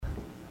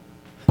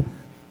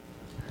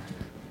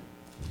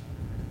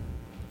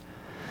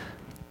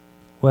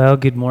Well,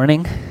 good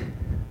morning.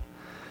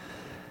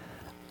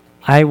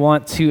 I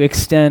want to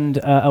extend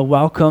a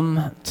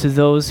welcome to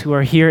those who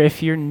are here.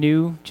 If you're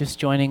new, just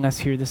joining us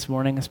here this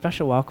morning, a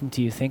special welcome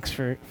to you. Thanks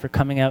for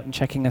coming out and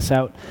checking us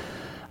out.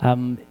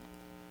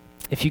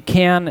 If you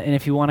can, and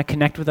if you want to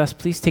connect with us,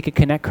 please take a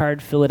Connect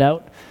card, fill it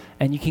out,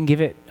 and you can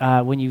give it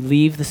when you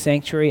leave the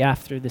sanctuary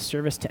after the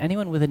service to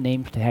anyone with a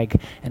name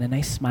tag and a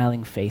nice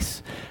smiling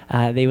face.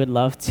 They would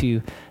love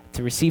to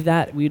receive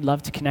that. We'd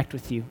love to connect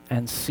with you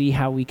and see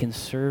how we can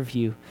serve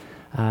you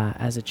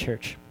as a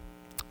church.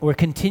 We're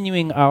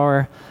continuing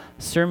our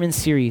sermon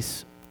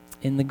series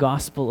in the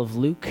Gospel of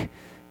Luke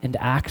and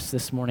Acts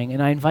this morning.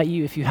 And I invite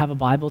you, if you have a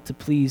Bible, to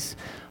please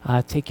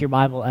take your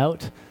Bible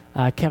out.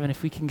 Kevin,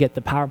 if we can get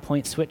the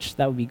PowerPoint switch,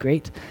 that would be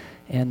great.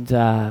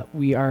 And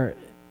we are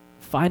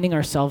finding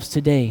ourselves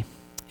today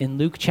in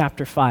Luke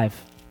chapter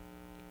 5,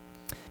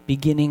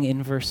 beginning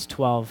in verse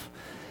 12.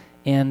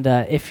 And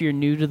if you're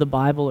new to the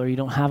Bible or you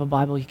don't have a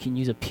Bible, you can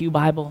use a Pew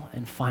Bible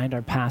and find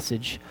our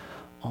passage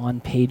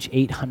on page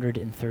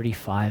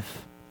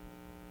 835.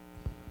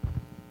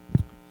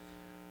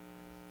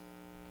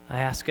 I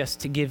ask us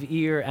to give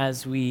ear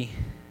as we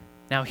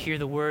now hear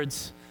the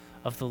words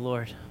of the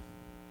Lord. It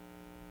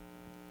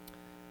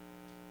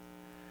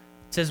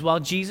says, while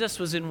Jesus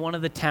was in one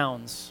of the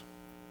towns,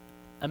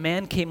 a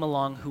man came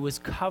along who was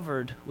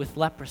covered with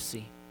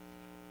leprosy.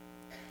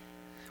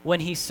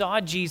 When he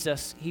saw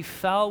Jesus, he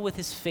fell with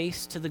his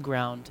face to the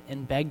ground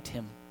and begged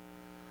him,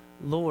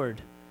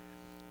 Lord,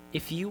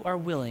 if you are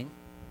willing,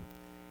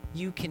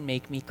 you can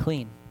make me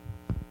clean.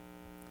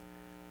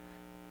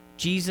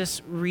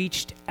 Jesus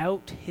reached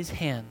out his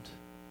hand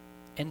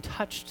and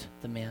touched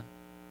the man.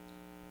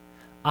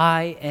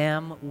 I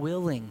am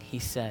willing, he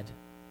said.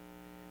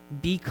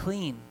 Be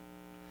clean.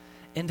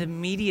 And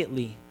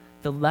immediately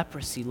the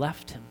leprosy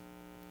left him.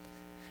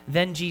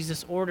 Then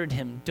Jesus ordered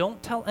him,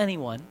 don't tell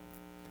anyone,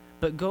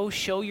 but go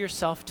show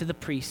yourself to the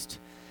priest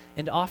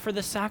and offer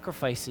the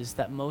sacrifices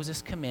that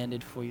Moses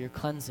commanded for your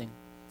cleansing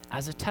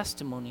as a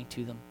testimony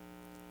to them.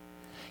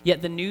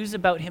 Yet the news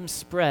about him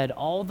spread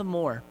all the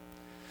more,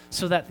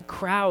 so that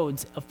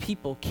crowds of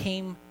people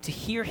came to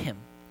hear him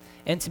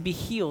and to be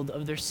healed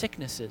of their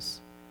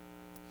sicknesses.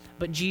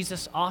 But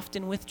Jesus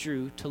often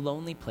withdrew to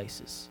lonely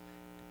places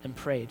and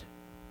prayed.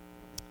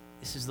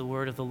 This is the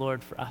word of the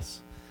Lord for us.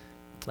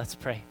 Let's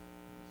pray.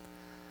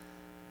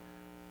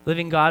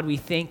 Living God, we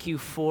thank you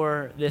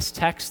for this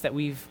text that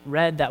we've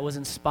read that was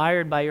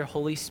inspired by your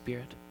Holy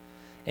Spirit.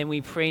 And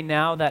we pray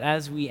now that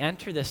as we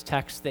enter this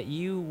text, that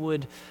you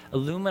would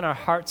illumine our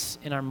hearts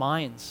and our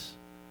minds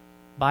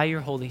by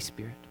your Holy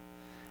Spirit,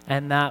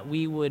 and that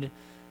we would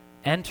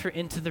enter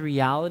into the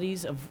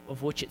realities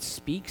of which it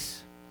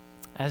speaks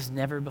as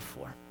never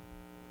before.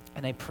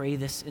 And I pray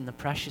this in the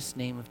precious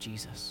name of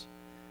Jesus.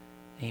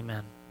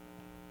 Amen.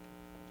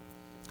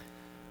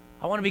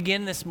 I want to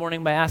begin this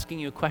morning by asking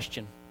you a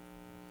question.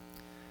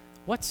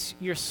 What's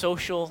your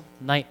social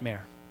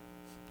nightmare?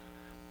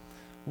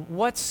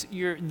 What's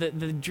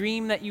the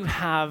dream that you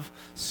have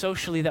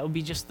socially that would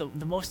be just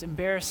the most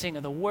embarrassing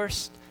or the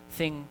worst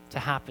thing to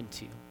happen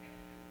to you?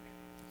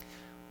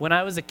 When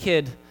I was a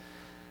kid,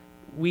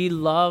 we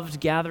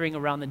loved gathering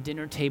around the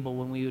dinner table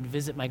when we would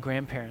visit my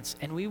grandparents,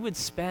 and we would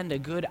spend a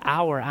good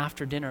hour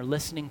after dinner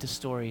listening to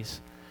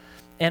stories.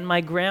 And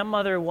my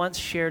grandmother once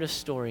shared a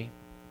story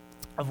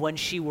of when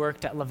she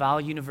worked at Laval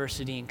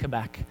University in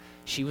Quebec.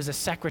 She was a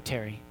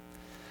secretary.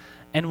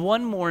 And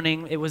one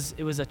morning, it was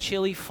a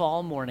chilly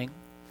fall morning,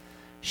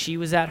 she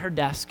was at her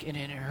desk and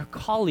her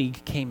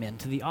colleague came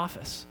into the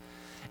office.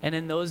 And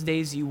in those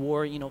days, you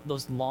wore,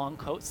 those long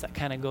coats that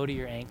kind of go to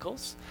your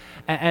ankles.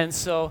 And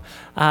so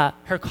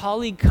her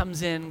colleague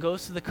comes in,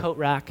 goes to the coat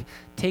rack,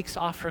 takes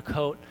off her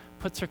coat,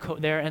 puts her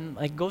coat there,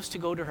 and goes to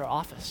go to her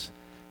office.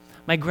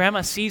 My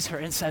grandma sees her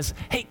and says,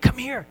 hey, come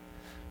here.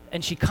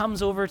 And she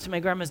comes over to my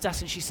grandma's desk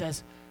and she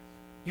says,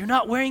 you're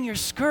not wearing your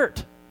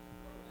skirt.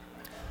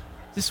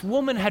 This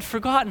woman had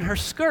forgotten her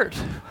skirt.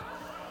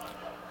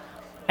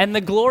 And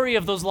the glory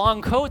of those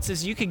long coats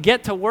is you could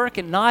get to work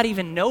and not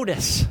even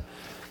notice.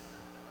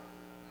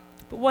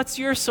 But what's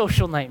your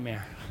social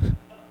nightmare?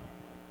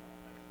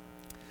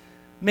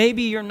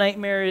 Maybe your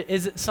nightmare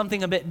is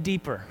something a bit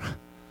deeper.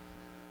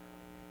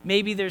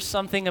 Maybe there's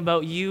something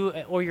about you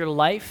or your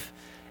life,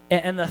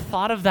 and the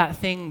thought of that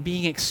thing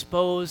being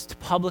exposed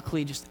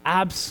publicly just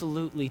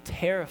absolutely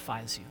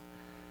terrifies you.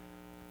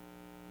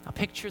 Now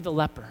picture the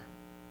leper.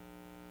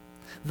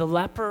 The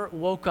leper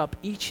woke up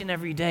each and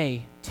every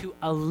day to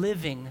a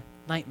living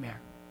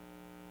nightmare.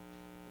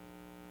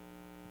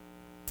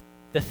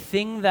 The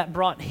thing that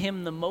brought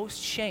him the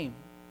most shame,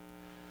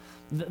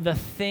 the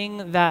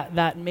thing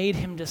that made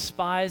him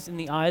despised in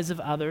the eyes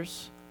of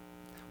others,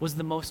 was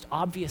the most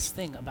obvious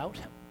thing about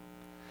him.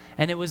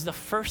 And it was the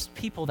first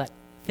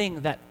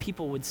thing that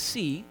people would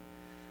see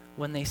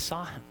when they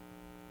saw him.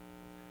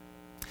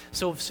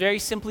 So very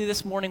simply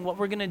this morning, what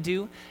we're going to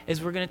do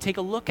is we're going to take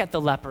a look at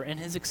the leper and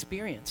his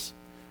experience.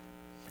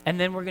 And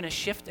then we're going to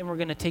shift and we're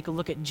going to take a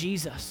look at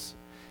Jesus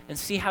and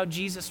see how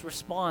Jesus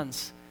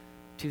responds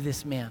to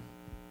this man.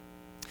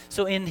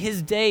 So in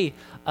his day,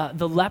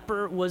 the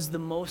leper was the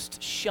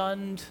most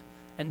shunned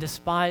and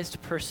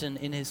despised person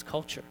in his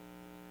culture.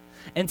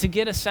 And to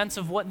get a sense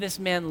of what this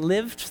man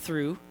lived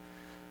through,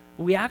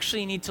 we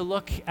actually need to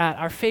look at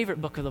our favorite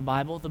book of the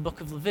Bible, the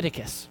book of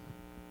Leviticus.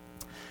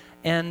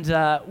 And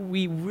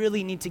we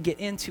really need to get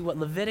into what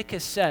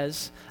Leviticus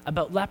says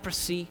about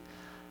leprosy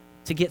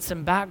to get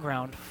some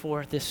background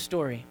for this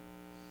story.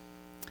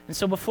 And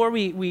so before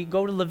we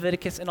go to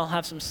Leviticus, and I'll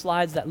have some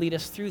slides that lead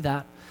us through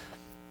that,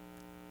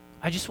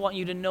 I just want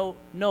you to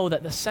know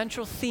that the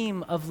central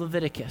theme of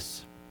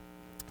Leviticus,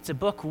 it's a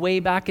book way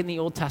back in the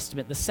Old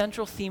Testament, the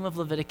central theme of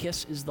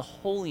Leviticus is the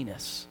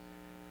holiness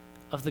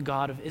of the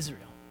God of Israel.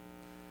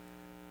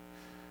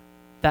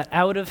 That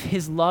out of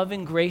his love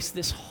and grace,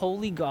 this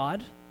holy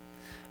God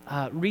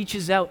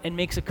reaches out and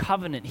makes a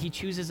covenant. He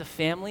chooses a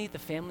family, the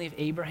family of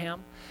Abraham,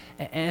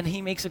 and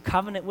he makes a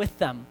covenant with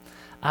them.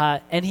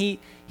 And he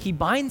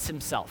binds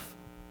himself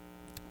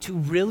to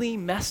really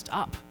messed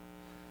up,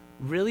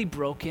 really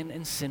broken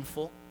and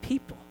sinful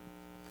people.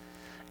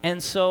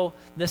 And so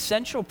the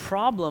central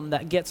problem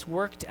that gets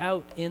worked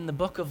out in the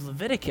book of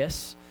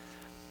Leviticus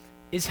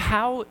is,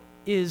 how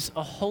is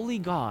a holy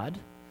God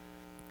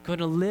going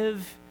to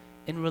live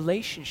in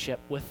relationship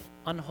with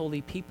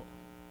unholy people?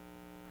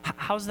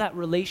 How's that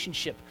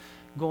relationship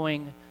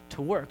going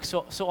to work?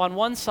 So on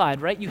one side,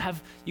 right, you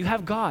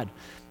have God.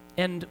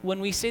 And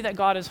when we say that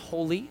God is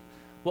holy,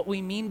 what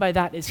we mean by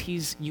that is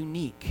he's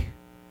unique.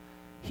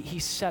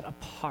 He's set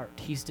apart.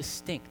 He's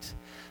distinct.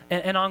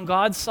 And on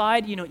God's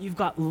side, you've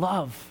got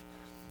love.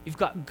 You've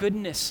got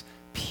goodness,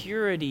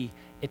 purity,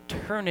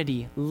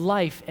 eternity,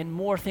 life, and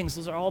more things.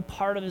 Those are all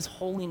part of his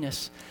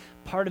holiness,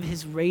 part of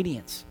his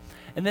radiance.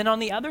 And then on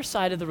the other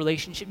side of the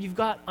relationship, you've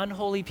got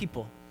unholy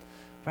people,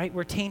 right?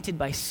 We're tainted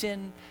by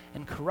sin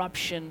and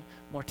corruption,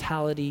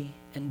 mortality,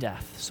 and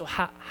death. So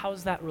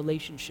how's that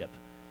relationship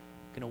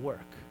going to work?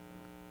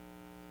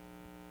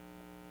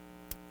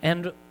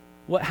 And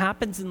what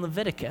happens in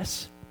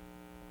Leviticus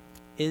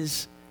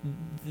is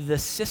the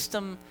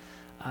system,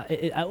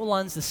 it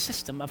outlines the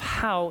system of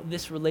how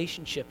this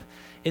relationship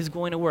is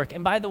going to work.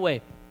 And by the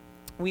way,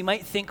 we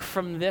might think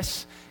from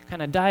this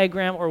kind of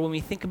diagram, or when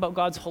we think about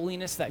God's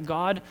holiness, that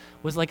God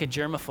was like a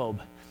germaphobe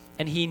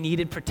and he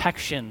needed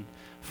protection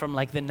from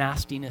like the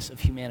nastiness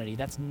of humanity.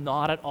 That's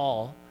not at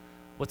all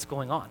what's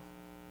going on.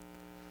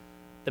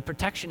 The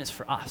protection is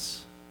for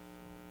us.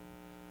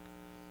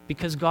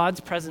 Because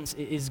God's presence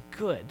is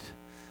good,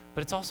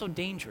 but it's also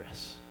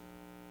dangerous.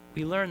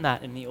 We learn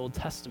that in the Old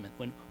Testament.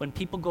 When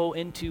people go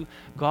into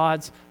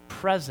God's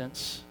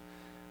presence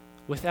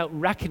without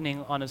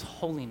reckoning on his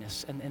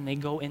holiness, and they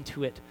go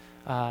into it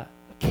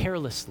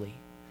carelessly,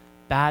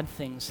 bad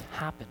things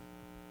happen.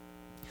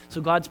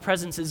 So God's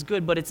presence is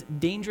good, but it's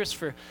dangerous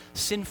for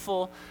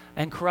sinful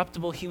and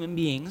corruptible human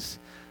beings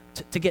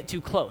to get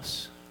too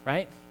close,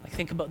 right? Like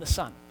think about the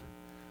sun.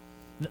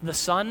 The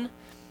sun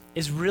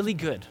is really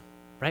good,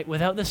 right?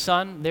 Without the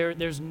sun,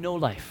 there's no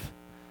life.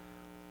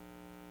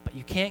 But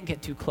you can't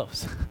get too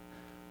close.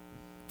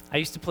 I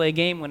used to play a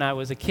game when I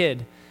was a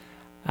kid,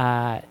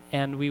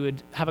 and we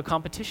would have a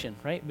competition,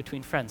 right,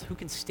 between friends. Who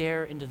can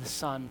stare into the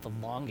sun the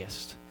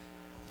longest?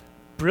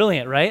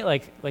 Brilliant, right?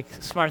 Like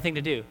smart thing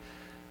to do.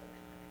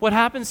 What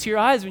happens to your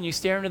eyes when you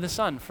stare into the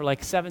sun for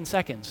like 7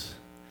 seconds?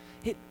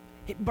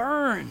 It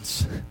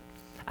burns.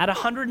 At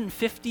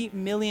 150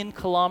 million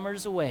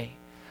kilometers away,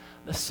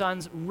 the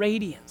sun's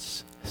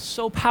radiance is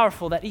so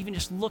powerful that even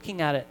just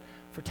looking at it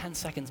for 10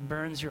 seconds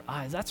burns your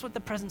eyes. That's what the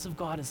presence of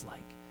God is like.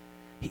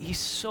 He's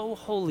so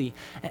holy,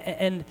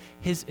 and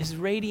his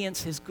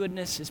radiance, his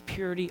goodness, his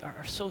purity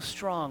are so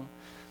strong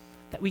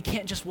that we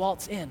can't just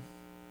waltz in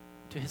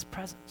to his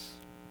presence.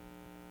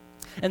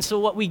 And so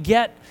what we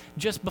get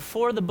just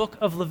before the book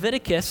of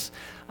Leviticus,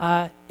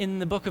 in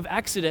the book of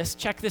Exodus,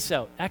 check this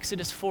out,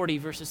 Exodus 40,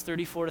 verses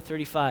 34 to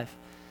 35.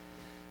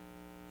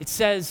 It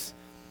says,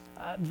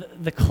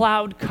 the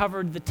cloud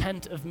covered the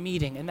tent of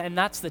meeting, and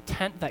that's the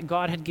tent that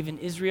God had given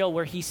Israel,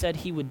 where he said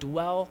he would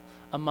dwell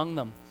among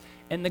them.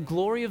 And the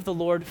glory of the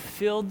Lord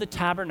filled the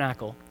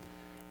tabernacle,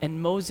 and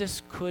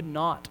Moses could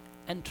not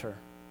enter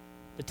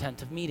the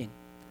tent of meeting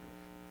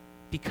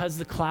because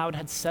the cloud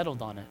had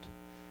settled on it,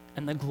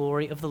 and the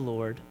glory of the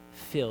Lord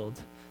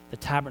filled the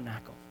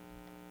tabernacle.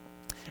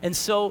 And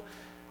so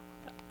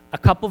a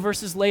couple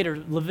verses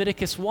later,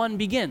 Leviticus 1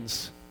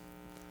 begins.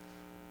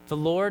 The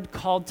Lord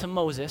called to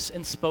Moses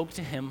and spoke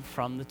to him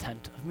from the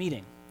tent of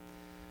meeting.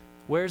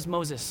 Where's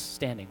Moses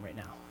standing right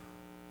now?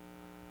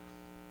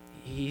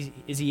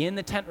 Is he in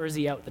the tent or is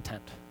he out the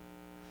tent?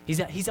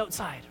 He's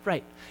outside,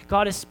 right.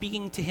 God is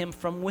speaking to him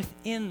from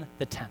within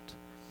the tent.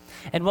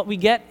 And what we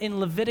get in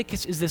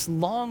Leviticus is this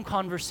long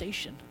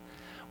conversation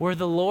where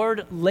the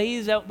Lord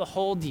lays out the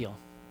whole deal.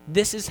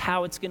 This is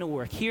how it's going to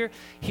work.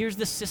 Here's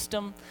the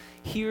system.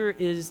 Here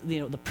is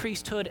the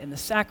priesthood and the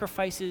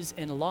sacrifices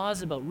and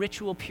laws about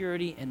ritual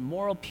purity and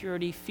moral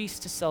purity, feasts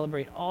to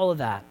celebrate, all of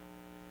that.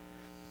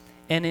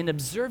 And in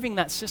observing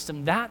that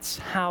system, that's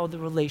how the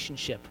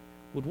relationship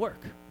would work.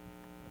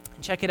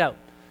 And check it out.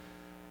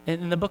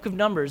 And the book of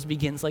Numbers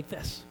begins like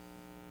this.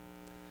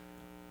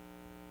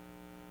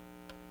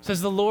 It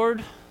says the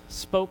Lord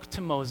spoke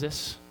to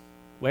Moses,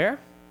 where?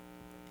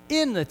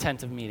 In the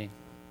tent of meeting.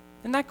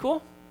 Isn't that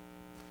cool?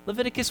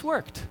 Leviticus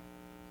worked.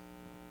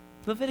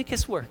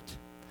 Leviticus worked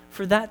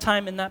for that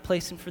time in that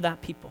place and for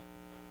that people.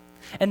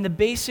 And the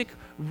basic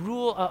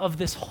rule of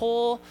this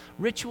whole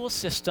ritual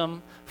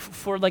system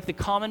for like the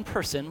common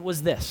person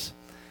was this.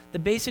 The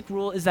basic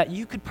rule is that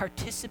you could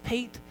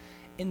participate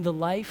in the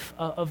life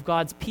of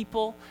God's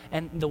people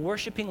and the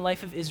worshiping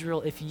life of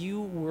Israel if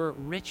you were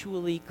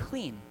ritually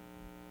clean.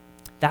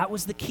 That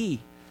was the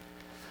key.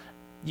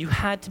 You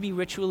had to be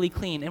ritually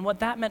clean. And what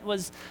that meant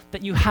was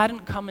that you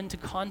hadn't come into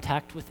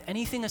contact with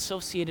anything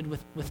associated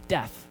with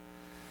death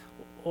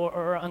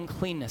or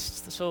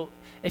uncleanness. So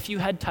if you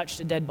had touched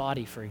a dead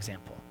body, for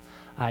example,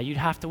 you'd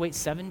have to wait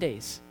 7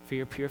 days for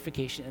your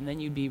purification, and then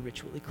you'd be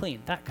ritually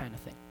clean, that kind of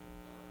thing.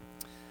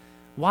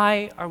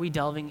 Why are we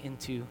delving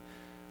into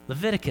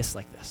Leviticus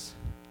like this?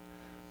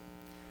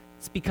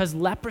 It's because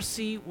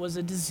leprosy was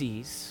a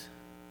disease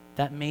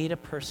that made a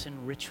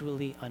person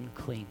ritually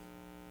unclean.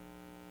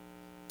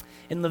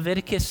 In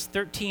Leviticus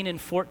 13 and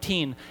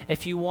 14,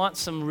 if you want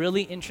some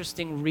really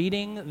interesting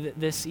reading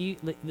this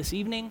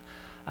evening,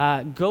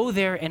 go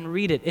there and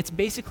read it. It's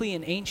basically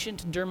an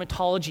ancient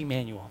dermatology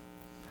manual.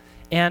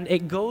 And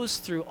it goes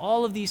through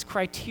all of these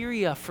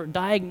criteria for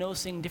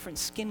diagnosing different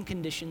skin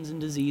conditions and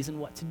disease and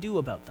what to do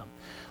about them.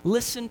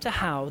 Listen to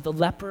how the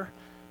leper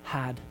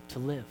had to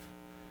live.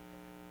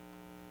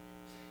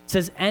 It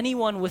says,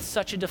 anyone with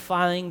such a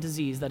defiling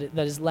disease, that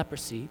is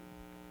leprosy,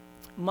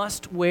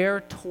 must wear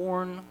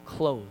torn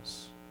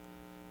clothes.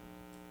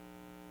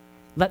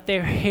 Let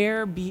their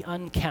hair be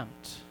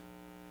unkempt.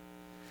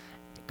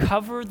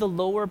 Cover the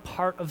lower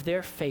part of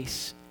their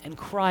face and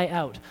cry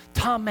out,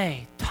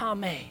 Tameh,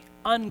 Tameh,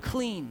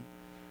 unclean,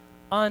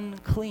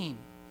 unclean.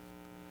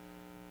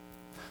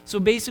 So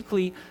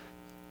basically,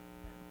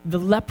 the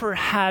leper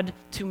had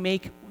to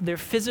make their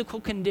physical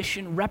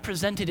condition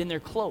represented in their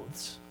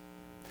clothes.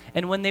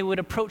 And when they would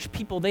approach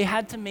people, they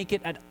had to make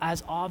it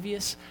as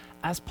obvious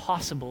as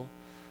possible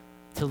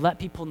to let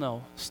people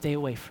know, stay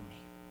away from me,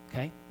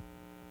 okay?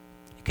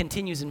 It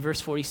continues in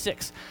verse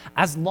 46.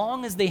 As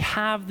long as they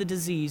have the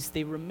disease,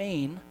 they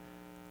remain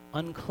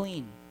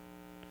unclean.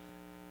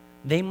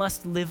 They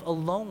must live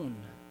alone.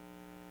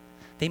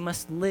 They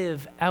must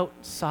live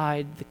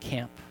outside the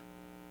camp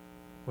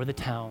or the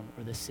town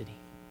or the city.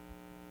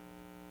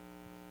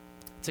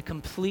 It's a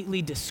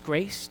completely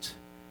disgraced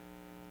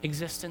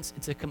existence.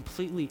 It's a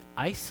completely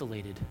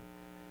isolated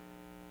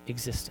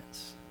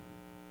existence.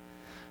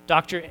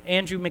 Dr.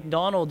 Andrew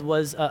MacDonald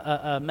was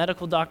a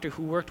medical doctor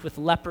who worked with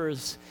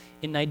lepers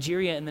in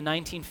Nigeria in the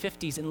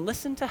 1950s. And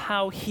listen to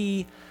how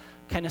he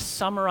kind of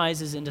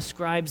summarizes and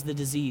describes the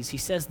disease. He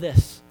says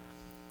this: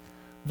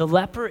 the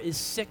leper is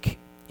sick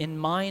in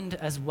mind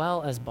as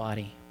well as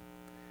body.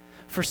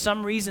 For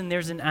some reason,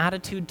 there's an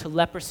attitude to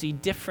leprosy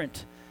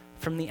different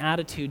from the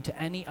attitude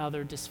to any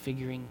other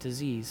disfiguring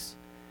disease.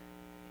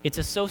 It's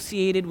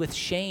associated with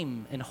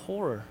shame and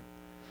horror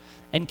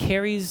and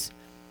carries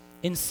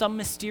in some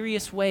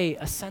mysterious way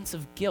a sense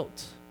of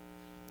guilt,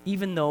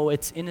 even though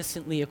it's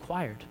innocently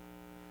acquired.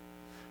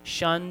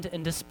 Shunned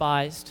and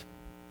despised,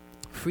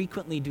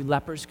 frequently do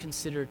lepers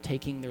consider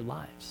taking their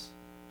lives,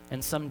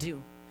 and some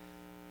do.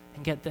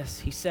 And get this,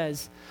 he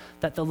says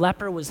that the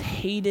leper was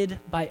hated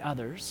by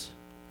others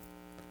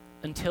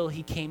until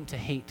he came to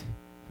hate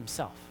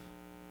himself.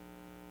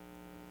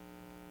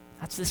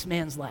 That's this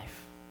man's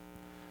life.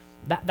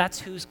 That's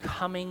who's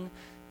coming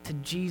to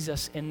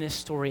Jesus in this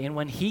story. And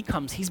when he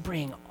comes, he's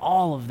bringing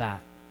all of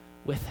that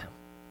with him.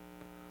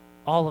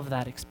 All of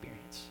that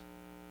experience.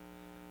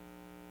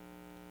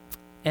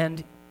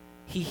 And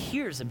he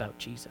hears about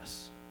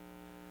Jesus.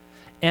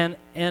 And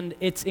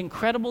it's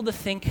incredible to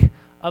think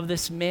of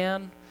this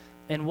man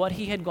and what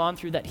he had gone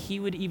through, that he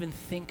would even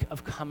think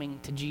of coming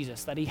to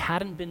Jesus, that he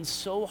hadn't been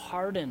so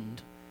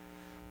hardened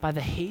by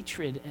the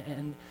hatred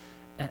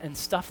and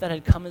stuff that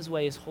had come his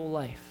way his whole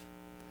life,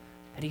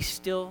 that he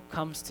still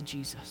comes to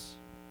Jesus.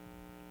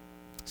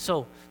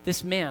 So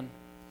this man,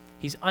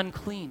 he's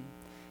unclean.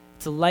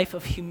 It's a life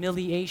of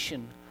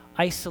humiliation,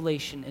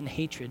 isolation, and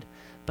hatred,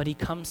 but he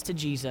comes to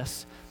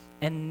Jesus,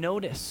 and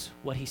notice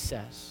what he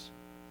says.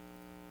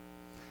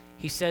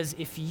 He says,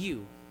 if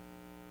you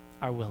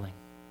are willing.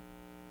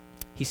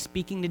 He's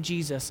speaking to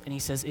Jesus, and he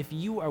says, if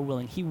you are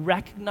willing. He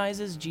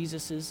recognizes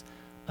Jesus'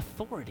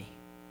 authority.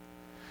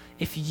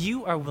 If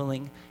you are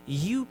willing,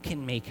 you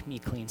can make me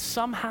clean.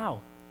 Somehow,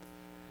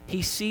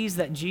 he sees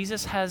that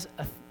Jesus has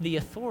the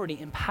authority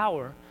and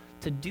power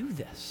to do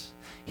this.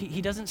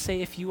 He doesn't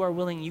say, if you are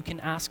willing, you can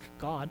ask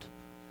God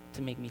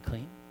to make me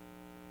clean.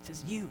 He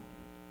says, you.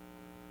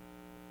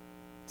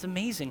 It's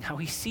amazing how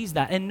he sees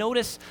that. And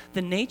notice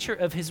the nature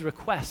of his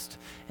request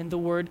and the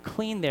word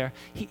clean there.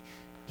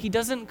 He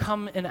doesn't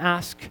come and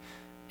ask,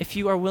 if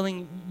you are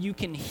willing, you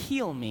can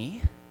heal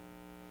me.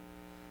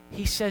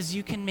 He says,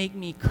 you can make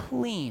me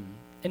clean.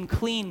 And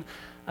clean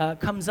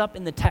comes up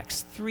in the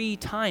text 3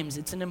 times.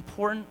 It's an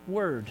important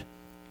word.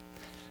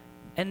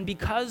 And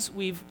because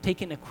we've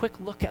taken a quick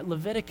look at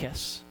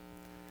Leviticus,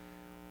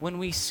 when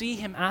we see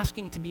him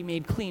asking to be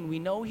made clean, we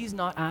know he's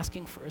not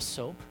asking for a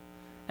soap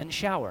and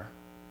shower,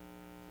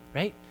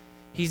 right?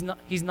 He's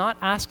not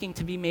asking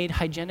to be made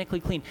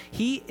hygienically clean.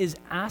 He is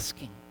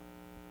asking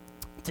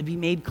to be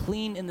made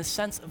clean in the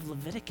sense of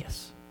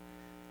Leviticus.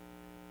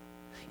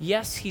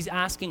 Yes, he's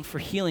asking for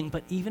healing,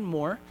 but even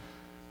more,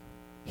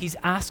 he's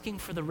asking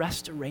for the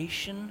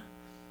restoration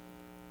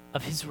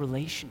of his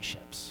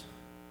relationships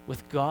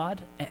with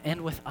God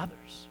and with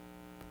others.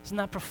 Isn't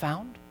that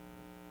profound?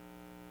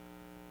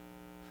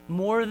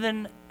 More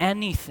than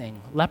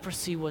anything,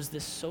 leprosy was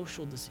this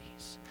social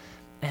disease.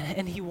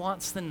 And he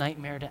wants the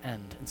nightmare to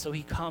end. And so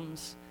he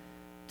comes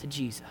to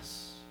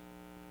Jesus.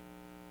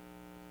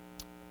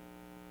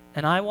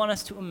 And I want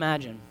us to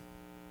imagine,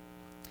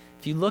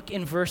 if you look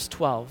in verse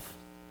 12,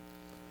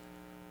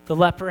 the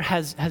leper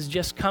has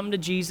just come to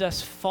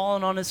Jesus,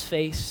 fallen on his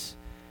face,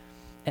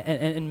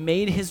 and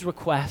made his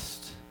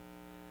request.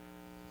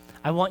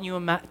 I want you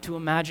to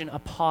imagine a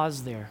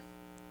pause there,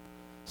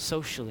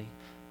 socially.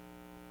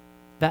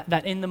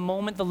 That in the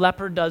moment the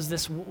leper does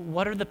this,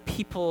 what are the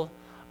people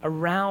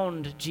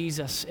around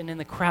Jesus and in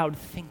the crowd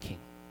thinking?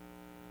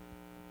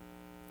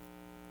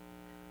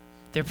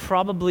 They're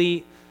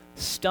probably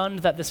stunned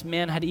that this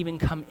man had even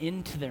come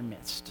into their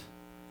midst.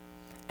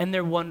 And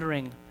they're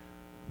wondering,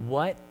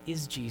 what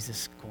is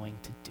Jesus going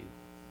to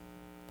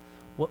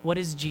do? What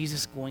is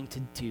Jesus going to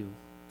do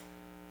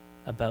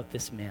about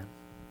this man?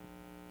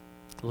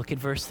 Look at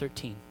verse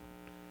 13.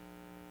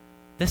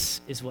 This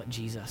is what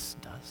Jesus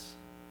does.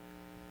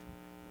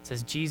 It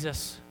says,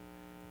 Jesus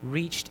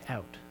reached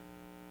out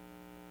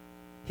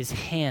his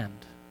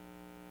hand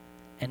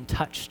and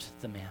touched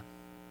the man.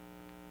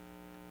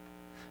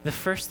 The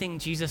first thing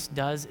Jesus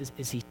does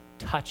is he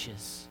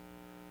touches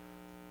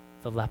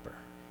the leper.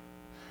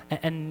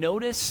 And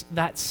notice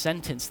that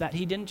sentence, that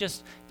he didn't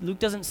just, Luke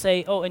doesn't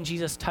say, oh, and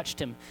Jesus touched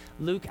him.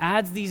 Luke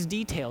adds these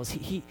details.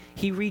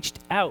 He reached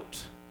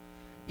out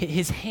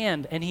his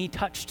hand and he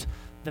touched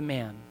the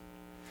man.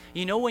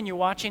 You know when you're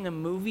watching a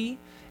movie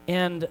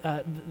and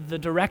the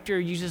director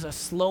uses a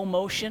slow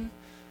motion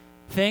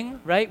thing,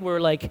 right? Where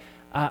like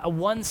a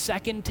 1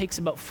 second takes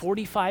about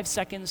 45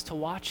 seconds to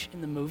watch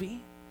in the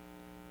movie.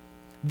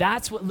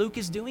 That's what Luke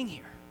is doing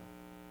here.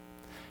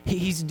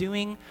 He's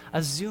doing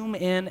a zoom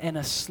in and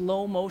a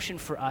slow motion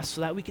for us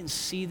so that we can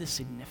see the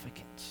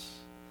significance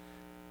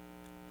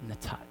and the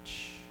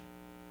touch.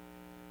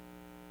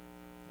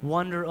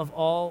 Wonder of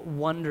all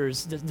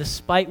wonders,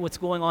 despite what's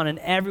going on in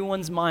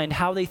everyone's mind,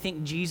 how they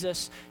think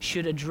Jesus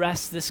should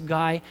address this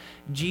guy,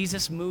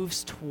 Jesus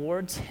moves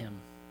towards him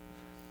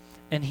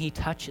and he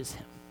touches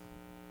him.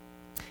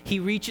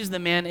 He reaches the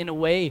man in a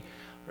way,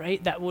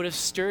 right, that would have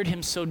stirred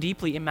him so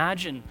deeply.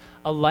 Imagine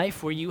a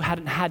life where you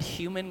hadn't had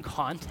human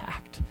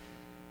contact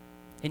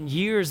in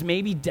years,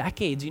 maybe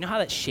decades. You know how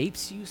that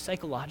shapes you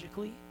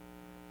psychologically?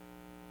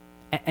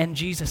 And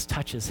Jesus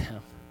touches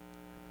him.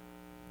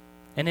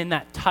 And in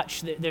that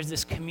touch, there's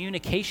this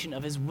communication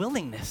of his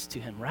willingness to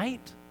him,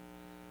 right?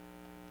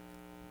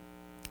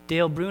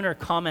 Dale Bruner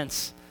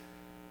comments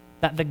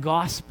that the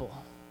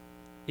gospel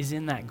is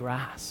in that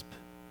grasp.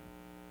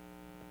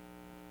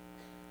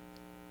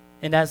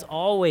 And as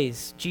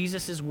always,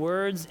 Jesus'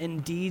 words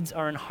and deeds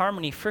are in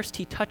harmony. First,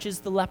 he touches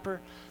the leper,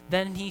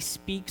 then he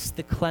speaks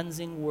the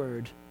cleansing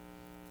word.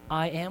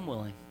 I am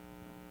willing.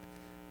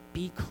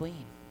 Be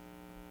clean.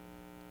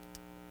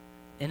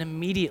 And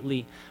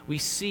immediately, we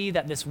see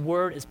that this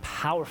word is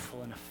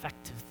powerful and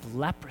effective. The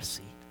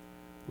leprosy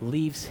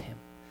leaves him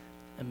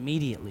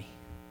immediately.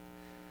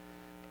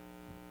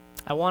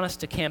 I want us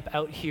to camp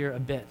out here a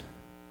bit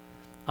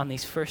on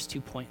these first 2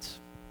 points.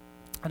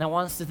 And I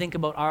want us to think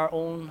about our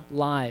own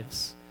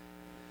lives.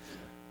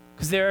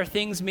 Because there are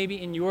things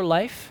maybe in your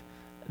life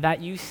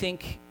that you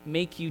think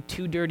make you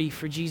too dirty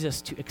for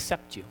Jesus to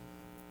accept you.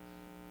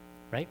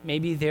 Right?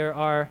 Maybe there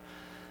are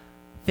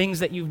things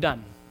that you've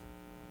done.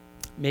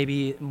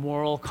 Maybe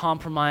moral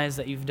compromise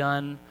that you've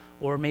done,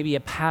 or maybe a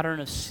pattern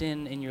of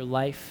sin in your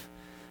life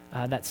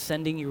that's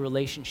sending your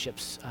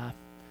relationships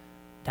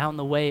down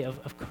the way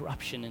of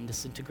corruption and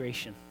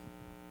disintegration.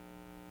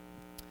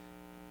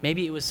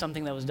 Maybe it was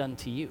something that was done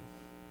to you.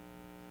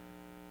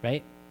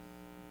 Right?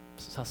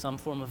 So some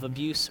form of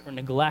abuse or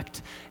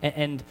neglect.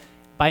 And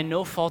by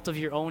no fault of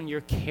your own,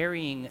 you're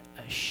carrying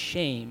a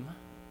shame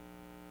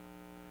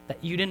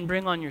that you didn't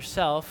bring on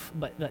yourself,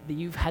 but that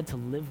you've had to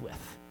live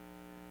with.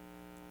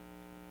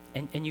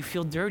 And you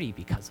feel dirty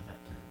because of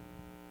it.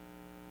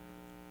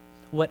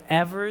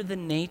 Whatever the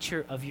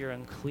nature of your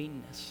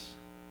uncleanness,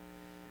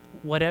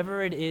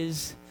 whatever it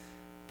is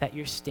that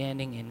you're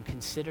standing in,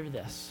 consider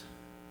this.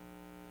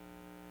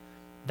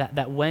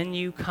 That when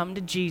you come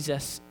to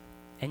Jesus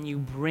and you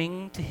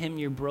bring to him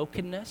your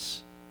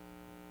brokenness,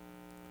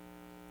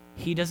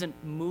 he doesn't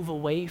move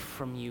away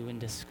from you in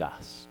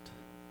disgust.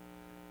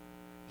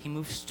 He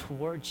moves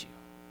towards you.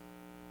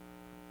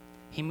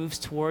 He moves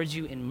towards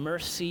you in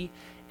mercy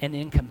and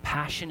in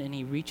compassion, and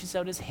he reaches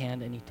out his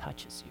hand and he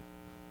touches you.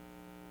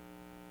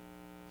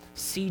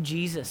 See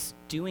Jesus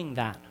doing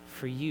that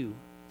for you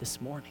this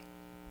morning.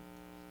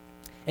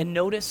 And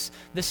notice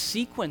the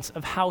sequence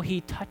of how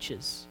he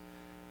touches.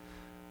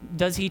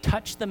 Does he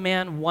touch the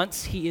man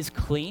once he is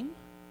clean?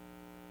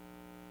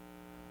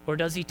 Or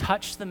does he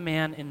touch the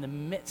man in the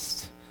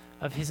midst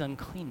of his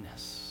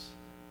uncleanness?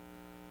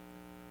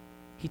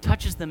 He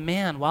touches the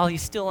man while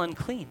he's still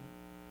unclean.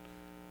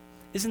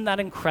 Isn't that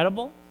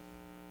incredible?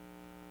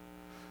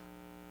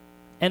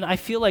 And I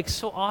feel like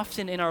so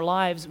often in our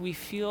lives, we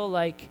feel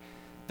like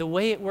the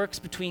way it works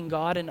between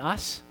God and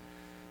us,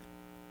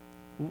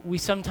 we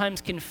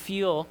sometimes can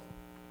feel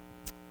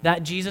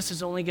that Jesus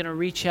is only going to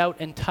reach out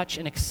and touch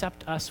and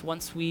accept us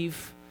once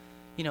we've,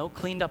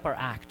 cleaned up our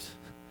act.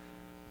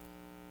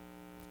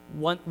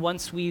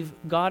 Once we've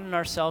gotten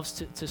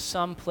ourselves to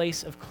some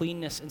place of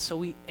cleanness. And so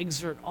we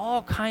exert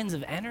all kinds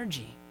of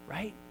energy,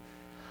 right?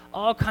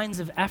 All kinds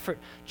of effort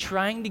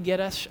trying to get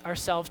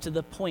ourselves to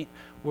the point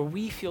where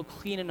we feel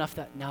clean enough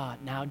that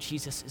now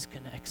Jesus is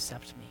going to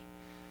accept me.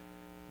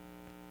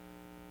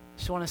 I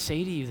just want to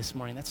say to you this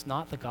morning, that's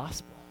not the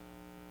gospel.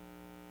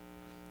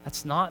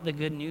 That's not the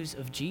good news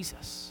of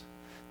Jesus.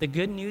 The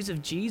good news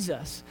of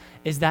Jesus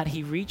is that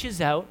he reaches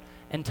out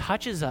and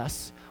touches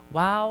us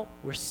while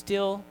we're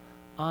still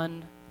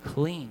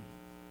unclean.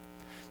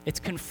 It's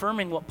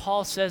confirming what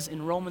Paul says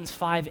in Romans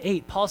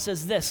 5:8. Paul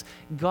says this: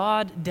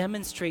 God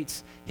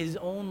demonstrates his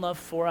own love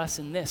for us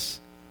in this,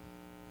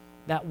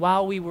 that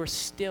while we were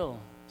still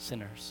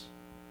sinners,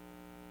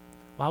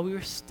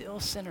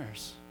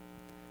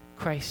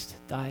 Christ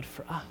died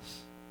for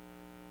us.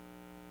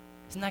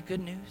 Isn't that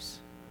good news?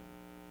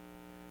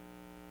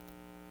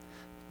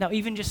 Now,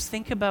 even just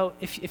think about,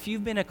 if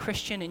you've been a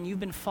Christian and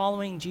you've been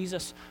following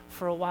Jesus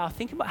for a while,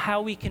 think about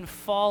how we can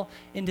fall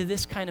into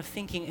this kind of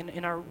thinking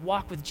in our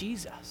walk with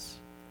Jesus,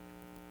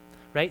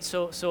 right?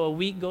 So a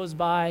week goes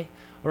by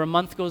or a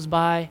month goes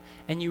by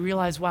and you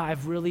realize, wow,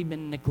 I've really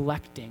been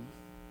neglecting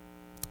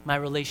my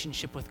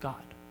relationship with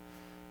God,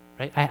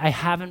 right? I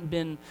haven't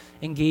been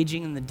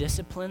engaging in the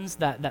disciplines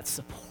that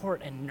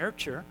support and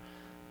nurture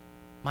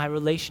my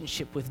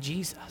relationship with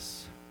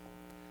Jesus.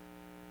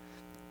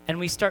 And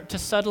we start to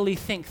subtly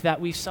think that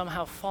we've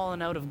somehow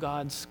fallen out of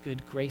God's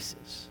good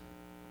graces,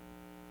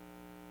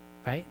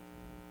 right?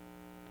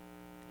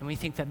 And we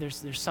think that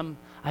there's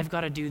I've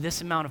got to do this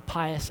amount of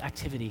pious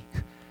activity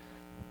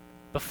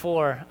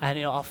before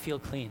I'll feel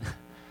clean,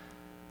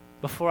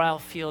 before I'll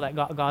feel that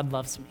God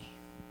loves me.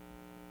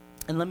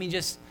 And let me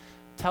just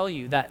tell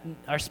you that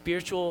our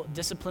spiritual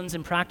disciplines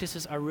and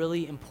practices are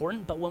really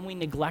important, but when we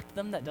neglect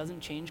them, that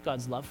doesn't change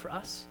God's love for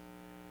us.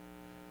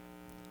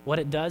 What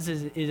it does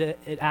is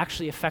it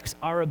actually affects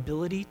our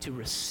ability to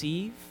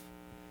receive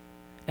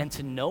and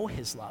to know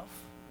his love.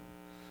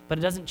 But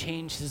it doesn't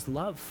change his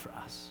love for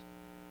us.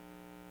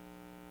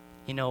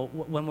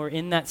 When we're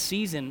in that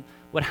season,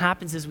 what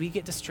happens is we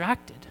get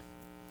distracted.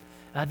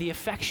 The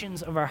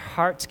affections of our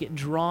hearts get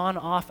drawn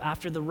off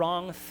after the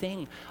wrong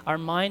thing. Our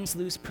minds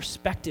lose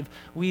perspective.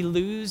 We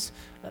lose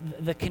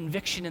the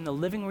conviction and the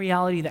living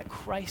reality that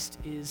Christ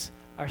is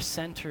our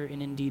center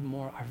and indeed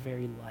more our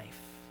very life.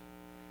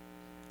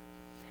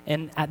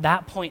 And at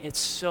that point, it's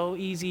so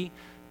easy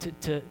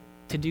to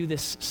do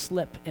this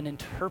slip and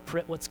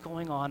interpret what's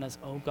going on as,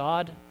 oh,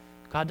 God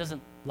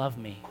doesn't love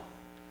me.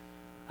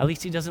 At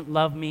least he doesn't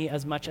love me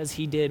as much as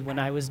he did when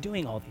I was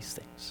doing all these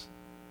things.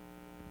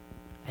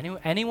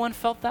 Anyone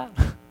felt that?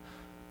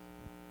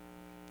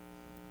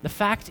 The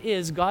fact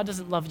is, God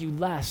doesn't love you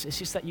less. It's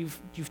just that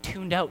you've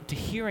tuned out to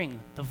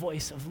hearing the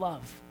voice of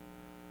love,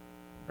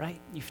 right?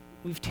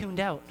 We've tuned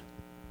out.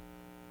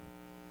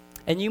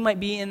 And you might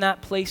be in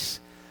that place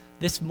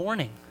this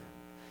morning.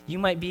 You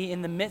might be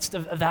in the midst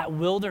of that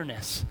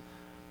wilderness.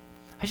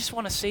 I just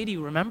want to say to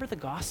you, remember the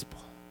gospel.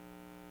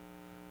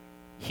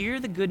 Hear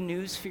the good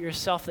news for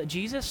yourself that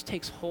Jesus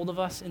takes hold of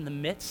us in the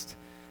midst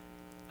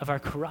of our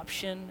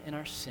corruption and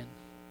our sin.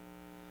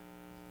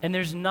 And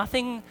there's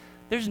nothing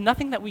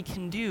that we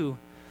can do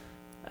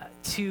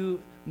to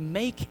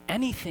make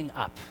anything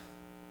up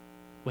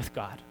with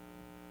God.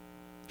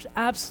 There's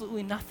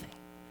absolutely nothing.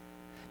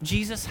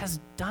 Jesus has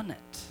done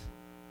it.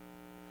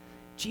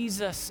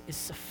 Jesus is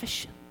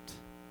sufficient.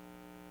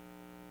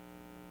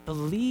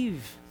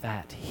 Believe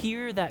that.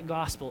 Hear that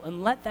gospel.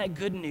 And let that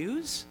good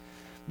news,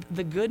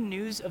 the good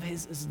news of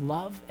his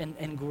love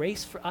and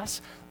grace for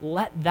us,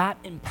 let that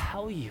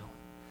impel you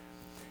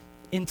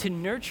into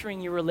nurturing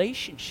your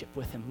relationship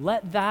with him.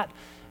 Let that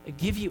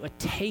give you a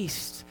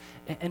taste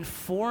and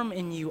form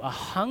in you a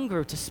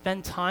hunger to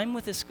spend time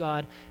with this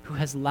God who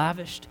has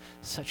lavished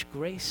such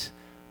grace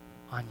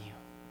on you.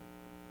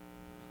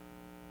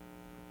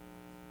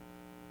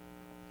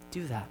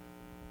 Do that.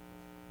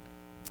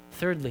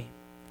 Thirdly,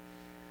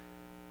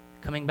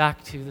 coming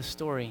back to the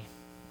story,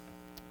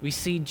 we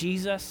see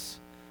Jesus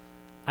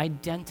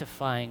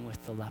identifying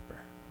with the leper.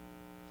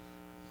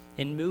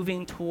 In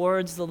moving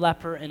towards the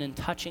leper and in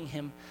touching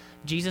him,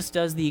 Jesus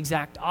does the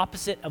exact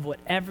opposite of what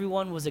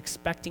everyone was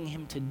expecting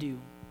him to do.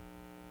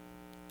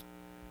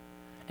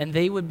 And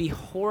they would be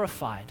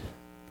horrified,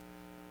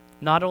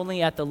 not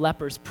only at the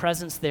leper's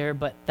presence there,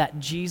 but that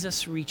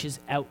Jesus reaches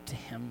out to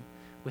him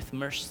with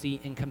mercy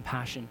and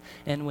compassion.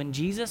 And when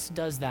Jesus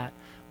does that,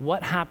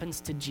 what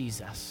happens to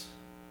Jesus?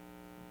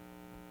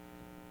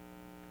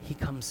 He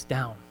comes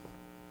down.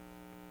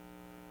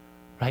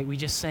 Right? We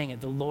just sang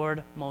it. The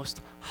Lord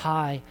Most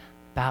High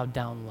bowed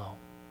down low.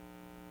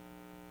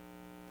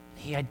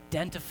 He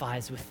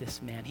identifies with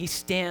this man. He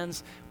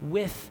stands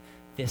with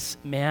this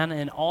man,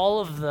 and all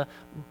of the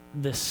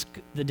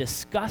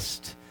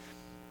disgust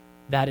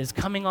that is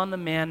coming on the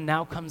man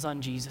now comes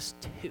on Jesus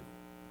too.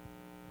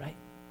 Right?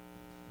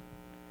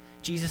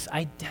 Jesus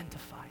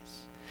identifies.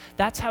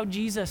 That's how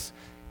Jesus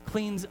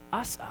cleans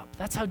us up.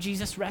 That's how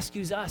Jesus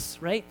rescues us,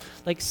 right?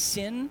 Like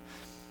sin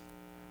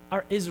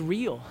is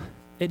real.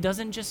 It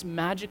doesn't just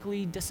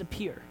magically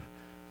disappear.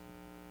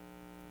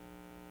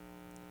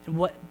 And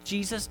what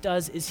Jesus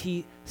does is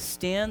he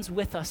stands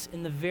with us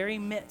in the very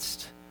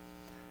midst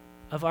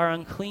of our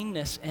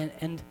uncleanness,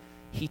 and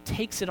he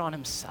takes it on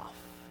himself.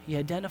 He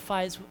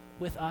identifies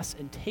with us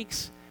and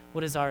takes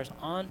what is ours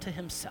onto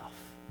himself.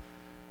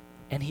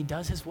 And he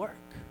does his work.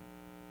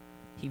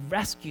 He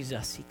rescues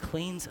us. He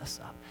cleans us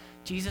up.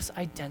 Jesus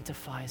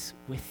identifies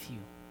with you.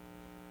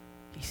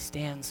 He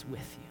stands with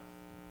you.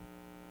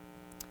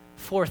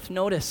 Fourth,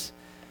 notice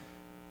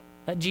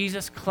that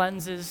Jesus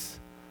cleanses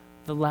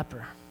the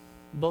leper,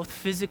 both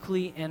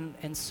physically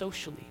and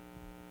socially.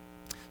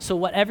 So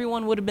what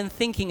everyone would have been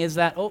thinking is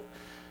that,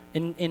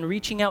 in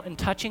reaching out and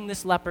touching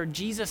this leper,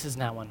 Jesus is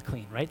now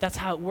unclean, right? That's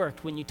how it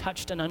worked. When you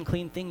touched an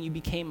unclean thing, you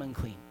became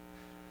unclean.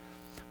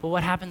 But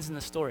what happens in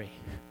the story?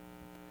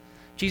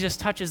 Jesus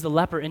touches the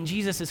leper, and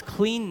Jesus'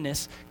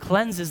 cleanness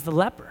cleanses the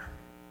leper.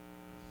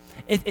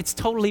 It's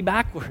totally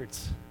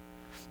backwards.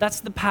 That's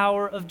the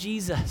power of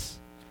Jesus.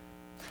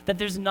 That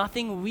there's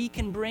nothing we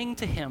can bring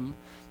to him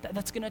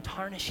that's going to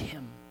tarnish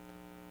him.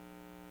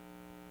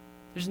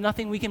 There's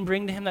nothing we can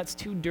bring to him that's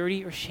too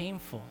dirty or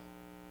shameful.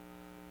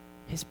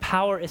 His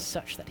power is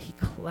such that he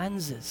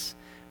cleanses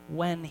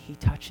when he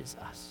touches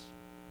us.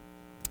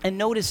 And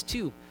notice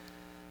too,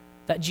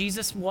 that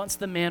Jesus wants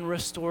the man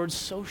restored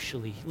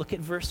socially. Look at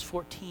verse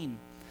 14.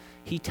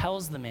 He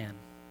tells the man,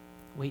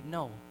 wait,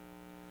 no.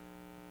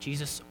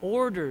 Jesus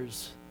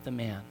orders the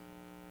man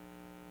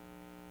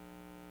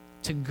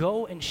to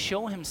go and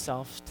show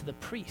himself to the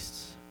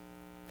priests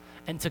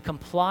and to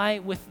comply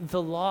with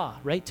the law,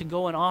 right? To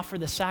go and offer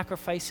the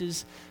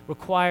sacrifices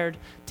required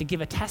to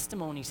give a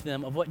testimony to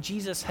them of what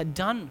Jesus had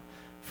done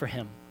for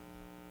him.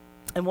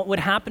 And what would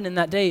happen in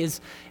that day is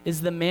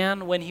the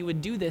man, when he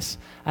would do this,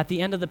 at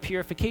the end of the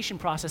purification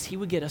process, he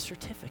would get a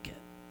certificate.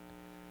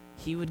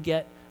 He would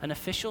get an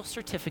official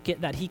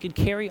certificate that he could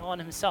carry on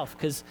himself.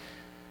 Because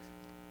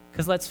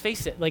let's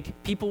face it,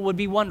 like, people would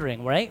be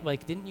wondering, right?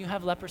 Like, didn't you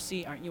have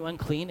leprosy? Aren't you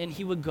unclean? And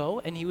he would go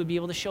and he would be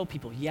able to show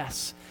people,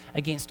 yes,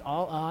 against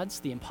all odds,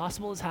 the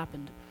impossible has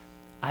happened.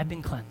 I've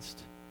been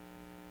cleansed.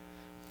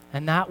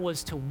 And that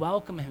was to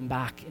welcome him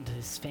back into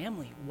his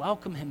family,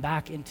 welcome him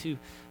back into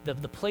the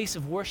place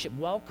of worship,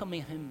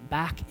 welcoming him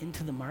back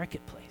into the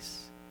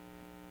marketplace.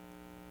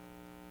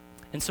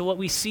 And so what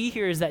we see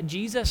here is that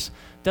Jesus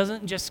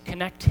doesn't just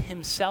connect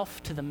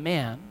himself to the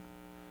man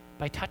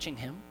by touching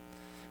him,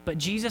 but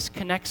Jesus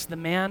connects the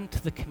man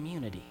to the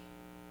community.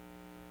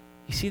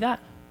 You see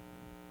that?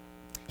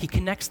 He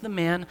connects the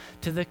man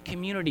to the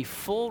community.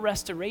 Full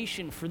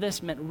restoration for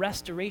this meant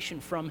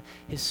restoration from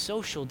his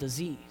social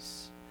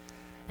disease.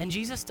 And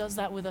Jesus does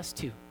that with us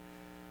too.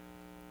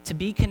 To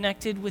be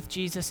connected with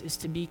Jesus is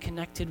to be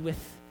connected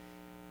with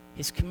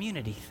his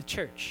community, the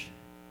church.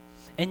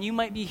 And you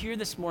might be here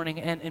this morning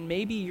and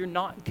maybe you're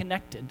not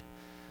connected.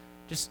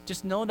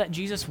 Just know that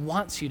Jesus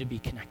wants you to be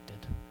connected.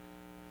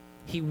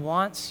 He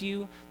wants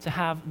you to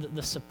have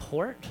the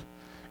support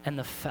and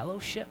the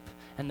fellowship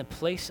and the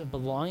place of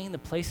belonging, the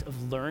place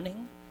of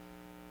learning,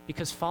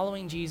 because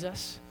following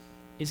Jesus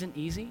isn't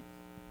easy,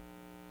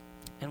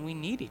 and we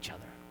need each other.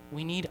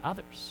 We need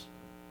others.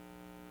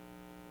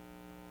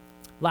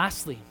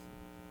 Lastly,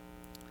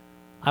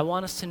 I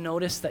want us to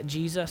notice that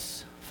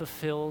Jesus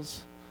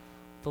fulfills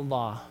the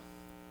law.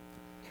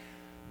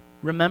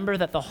 Remember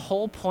that the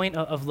whole point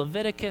of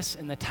Leviticus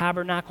and the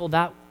tabernacle,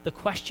 that the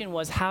question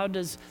was, how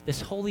does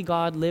this holy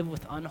God live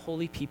with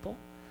unholy people?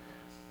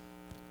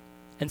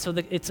 And so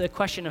it's a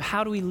question of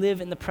how do we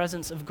live in the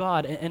presence of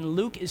God? And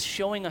Luke is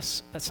showing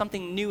us that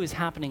something new is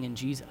happening in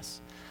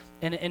Jesus.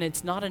 And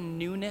it's not a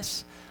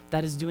newness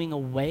that is doing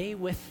away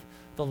with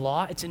the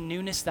law. It's a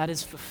newness that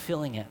is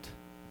fulfilling it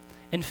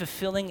and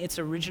fulfilling its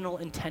original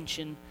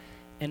intention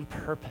and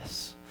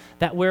purpose.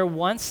 That where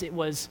once it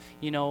was,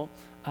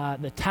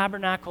 the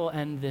tabernacle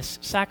and this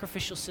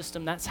sacrificial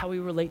system, that's how we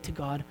relate to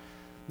God.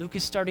 Luke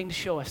is starting to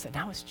show us that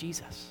now it's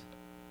Jesus.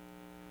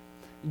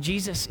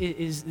 Jesus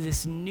is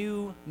this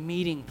new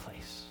meeting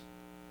place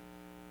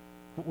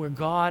where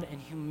God and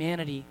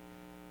humanity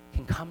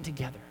can come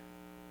together.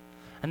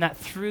 And that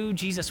through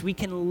Jesus, we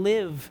can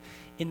live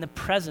in the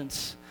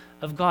presence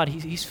of God.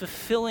 He's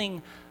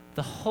fulfilling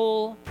the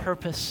whole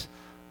purpose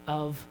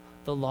of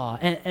the law.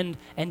 And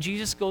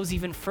Jesus goes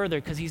even further,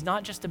 because he's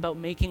not just about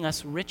making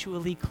us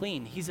ritually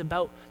clean. He's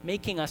about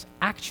making us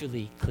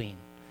actually clean,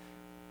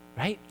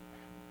 right?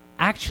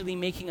 actually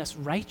making us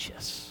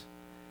righteous,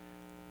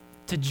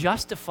 to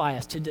justify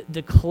us, to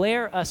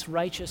declare us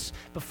righteous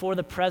before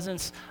the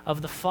presence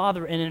of the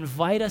Father and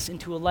invite us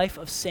into a life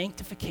of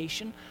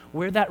sanctification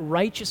where that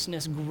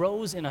righteousness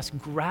grows in us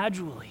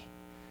gradually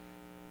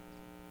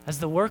as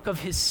the work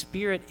of his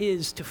Spirit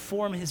is to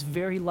form his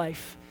very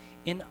life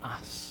in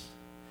us.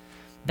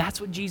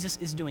 That's what Jesus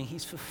is doing.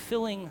 He's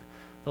fulfilling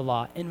the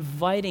law,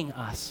 inviting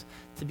us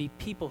to be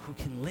people who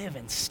can live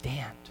and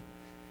stand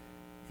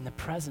in the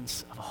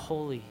presence of a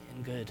holy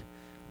and good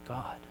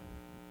God.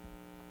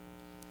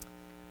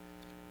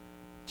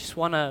 Just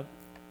want to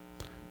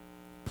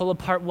pull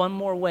apart one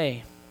more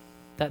way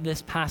that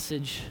this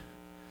passage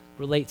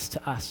relates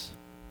to us.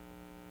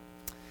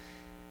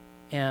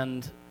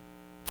 And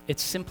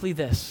it's simply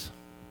this.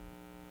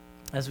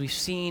 As we've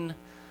seen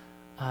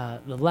the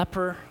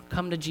leper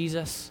come to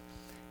Jesus,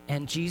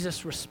 and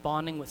Jesus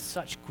responding with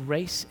such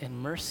grace and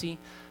mercy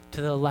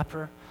to the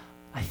leper,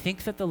 I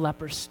think that the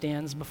leper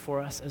stands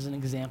before us as an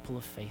example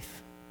of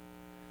faith.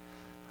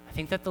 I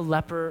think that the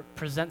leper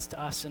presents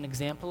to us an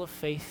example of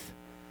faith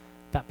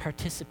that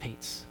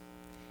participates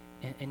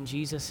in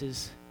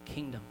Jesus'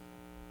 kingdom.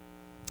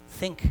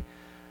 Think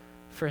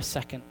for a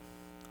second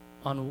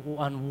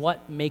on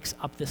what makes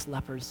up this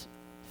leper's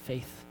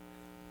faith.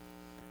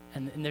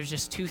 And there's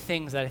just two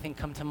things that I think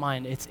come to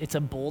mind. It's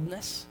a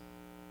boldness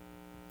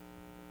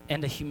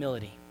and a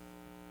humility.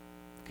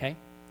 Okay?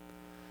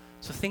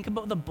 So think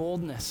about the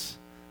boldness,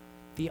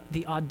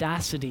 the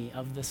audacity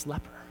of this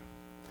leper.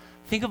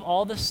 Think of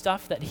all the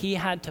stuff that he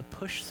had to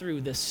push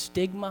through, the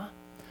stigma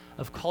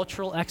of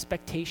cultural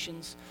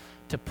expectations,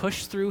 to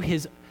push through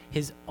his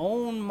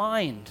own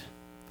mind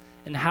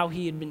and how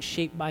he had been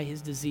shaped by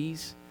his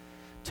disease,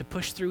 to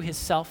push through his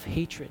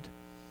self-hatred,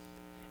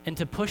 and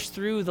to push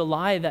through the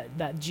lie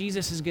that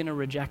Jesus is going to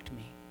reject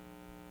me.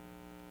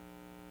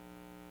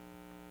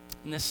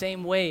 In the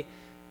same way,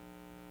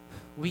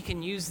 we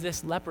can use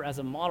this leper as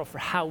a model for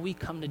how we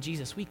come to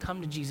Jesus. We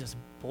come to Jesus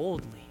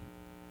boldly.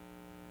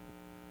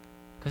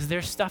 Because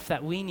there's stuff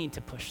that we need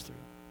to push through.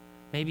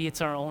 Maybe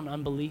it's our own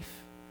unbelief.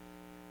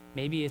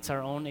 Maybe it's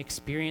our own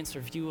experience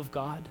or view of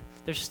God.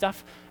 There's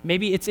stuff,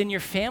 maybe it's in your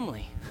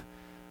family,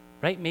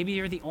 right? Maybe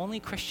you're the only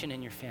Christian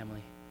in your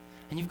family,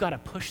 and you've got to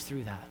push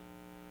through that.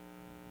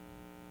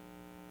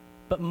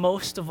 But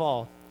most of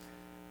all,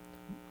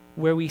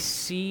 where we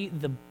see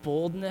the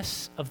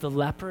boldness of the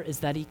leper is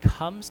that he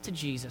comes to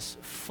Jesus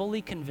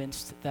fully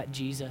convinced that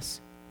Jesus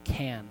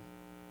can.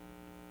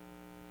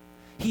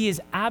 He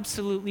is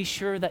absolutely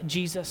sure that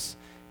Jesus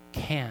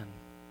can.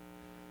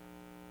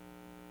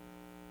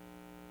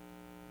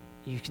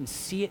 You can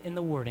see it in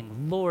the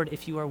wording. Lord,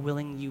 if you are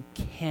willing, you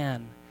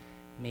can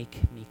make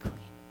me clean.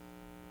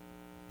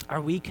 Are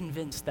we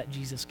convinced that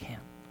Jesus can?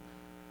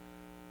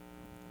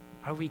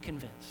 Are we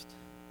convinced?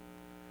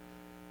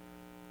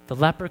 The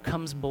leper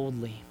comes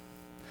boldly,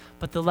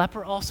 but the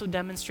leper also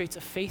demonstrates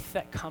a faith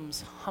that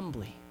comes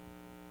humbly,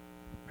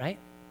 right?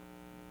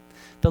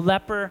 The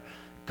leper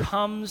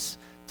comes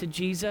to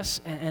Jesus,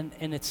 and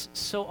it's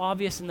so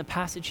obvious in the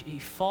passage, he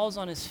falls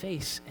on his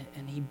face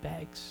and he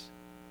begs.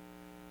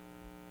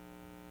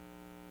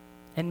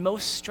 And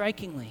most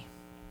strikingly,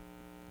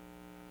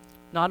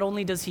 not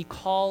only does he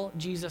call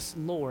Jesus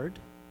Lord,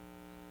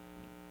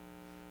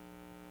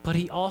 but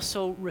he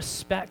also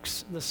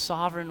respects the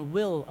sovereign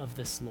will of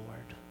this Lord.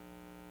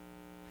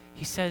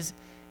 He says,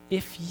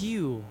 if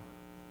you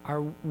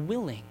are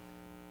willing.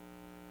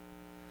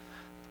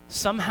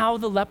 Somehow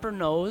the leper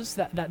knows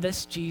that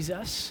this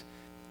Jesus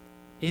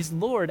is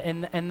Lord,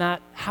 and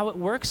that how it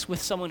works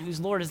with someone who's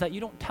Lord is that you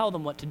don't tell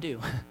them what to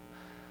do,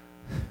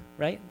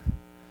 right?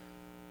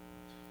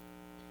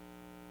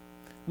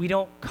 We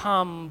don't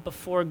come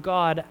before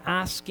God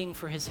asking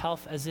for his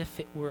help as if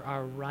it were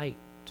our right,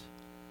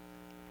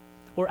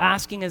 or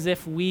asking as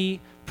if we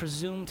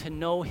presume to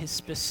know his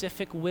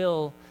specific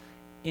will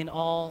in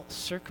all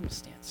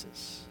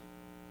circumstances.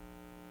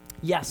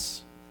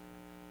 Yes,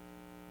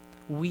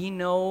 we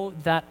know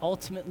that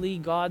ultimately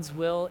God's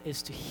will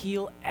is to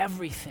heal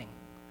everything.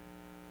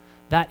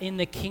 That in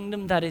the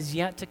kingdom that is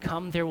yet to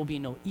come, there will be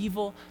no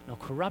evil, no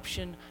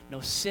corruption, no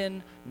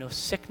sin, no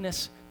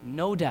sickness,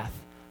 no death.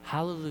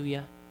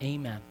 Hallelujah,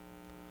 amen.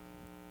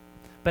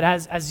 But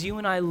as you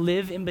and I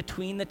live in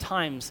between the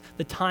times,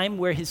 the time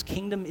where his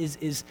kingdom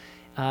is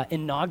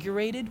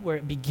inaugurated, where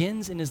it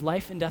begins in his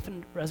life and death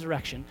and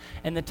resurrection,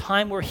 and the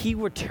time where he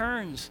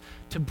returns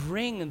to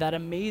bring that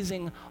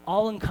amazing,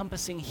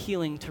 all-encompassing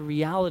healing to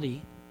reality,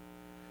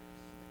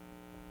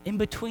 in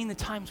between the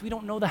times, we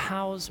don't know the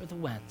hows or the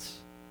whens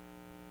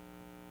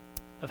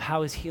of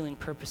how his healing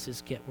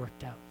purposes get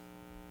worked out.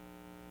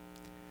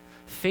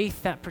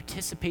 Faith that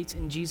participates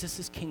in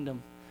Jesus'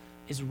 kingdom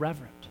is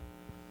reverent,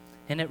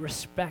 and it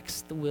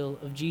respects the will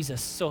of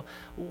Jesus. So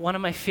one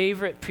of my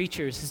favorite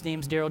preachers, his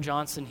name's Darrell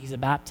Johnson, he's a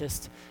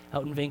Baptist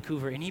out in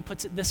Vancouver, and he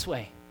puts it this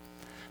way,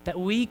 that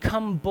we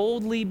come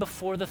boldly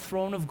before the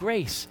throne of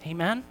grace.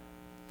 Amen?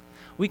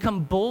 We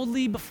come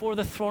boldly before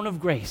the throne of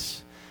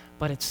grace,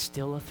 but it's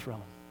still a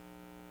throne.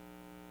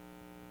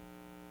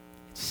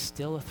 It's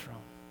still a throne.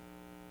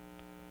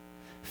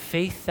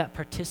 Faith that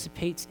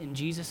participates in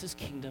Jesus'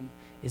 kingdom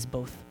is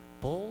both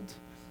bold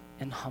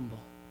and humble.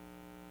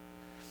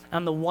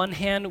 On the one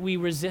hand, we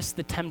resist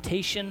the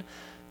temptation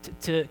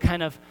to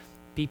kind of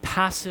be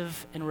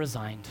passive and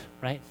resigned,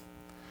 right?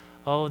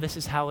 Oh, this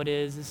is how it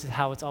is. This is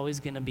how it's always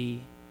going to be.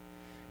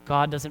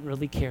 God doesn't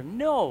really care.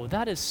 No,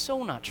 that is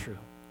so not true.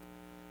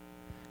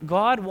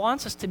 God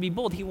wants us to be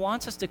bold. He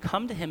wants us to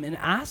come to him and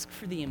ask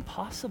for the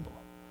impossible.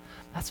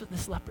 That's what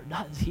this leper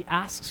does. He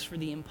asks for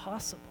the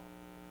impossible.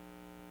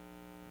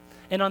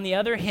 And on the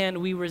other hand,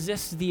 we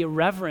resist the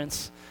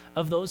irreverence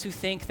of those who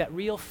think that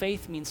real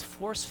faith means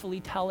forcefully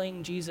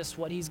telling Jesus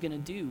what he's going to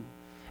do.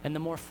 And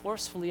the more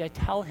forcefully I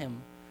tell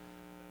him,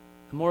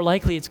 the more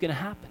likely it's going to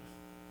happen.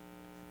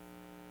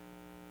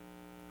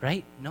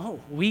 Right? No,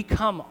 we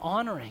come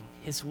honoring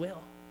his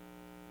will.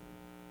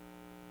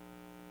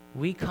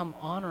 We come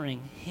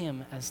honoring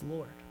him as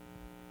Lord.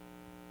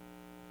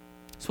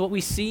 So what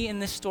we see in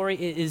this story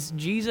is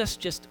Jesus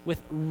just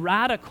with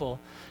radical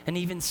and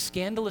even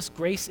scandalous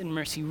grace and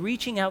mercy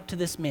reaching out to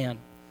this man.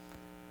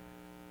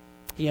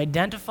 He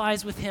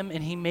identifies with him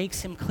and he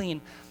makes him clean.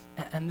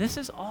 And this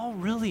is all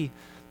really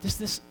just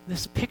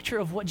this picture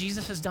of what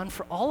Jesus has done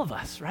for all of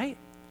us, right?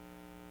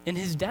 In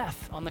his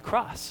death on the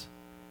cross.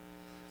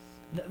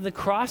 The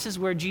cross is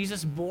where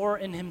Jesus bore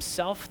in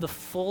himself the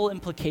full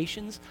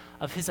implications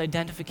of his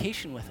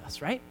identification with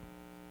us, right?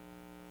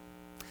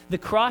 The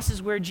cross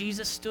is where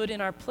Jesus stood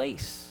in our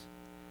place,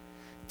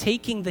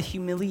 taking the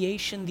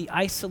humiliation, the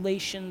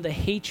isolation, the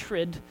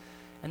hatred,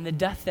 and the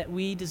death that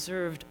we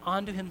deserved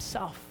onto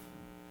himself.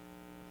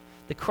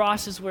 The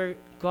cross is where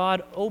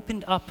God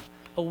opened up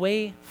a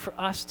way for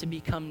us to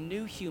become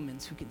new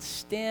humans who can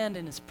stand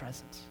in his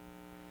presence,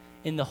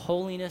 in the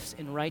holiness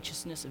and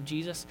righteousness of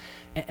Jesus,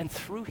 and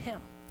through him,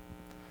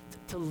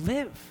 to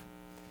live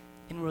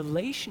in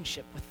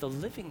relationship with the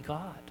living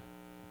God.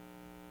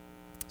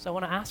 So I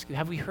want to ask you,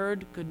 have we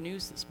heard good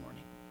news this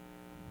morning?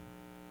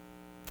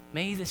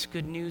 May this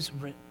good news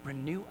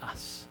renew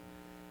us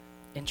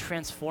and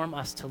transform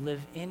us to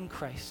live in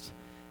Christ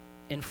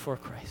and for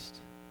Christ.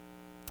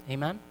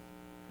 Amen?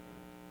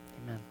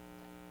 Amen.